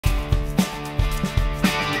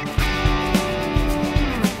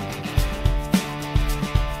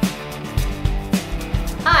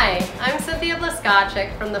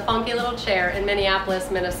Bleskacheck from the Funky Little Chair in Minneapolis,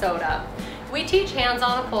 Minnesota. We teach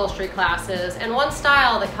hands-on upholstery classes, and one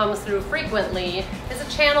style that comes through frequently is a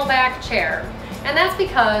channel back chair. And that's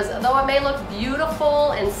because, though it may look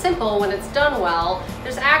beautiful and simple when it's done well,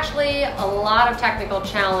 there's actually a lot of technical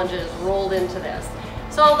challenges rolled into this.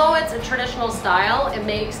 So although it's a traditional style, it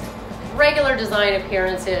makes regular design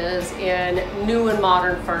appearances in new and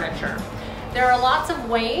modern furniture. There are lots of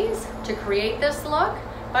ways to create this look,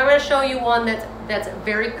 but I'm going to show you one that's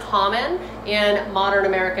very common in modern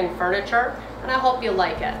American furniture, and I hope you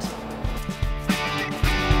like it.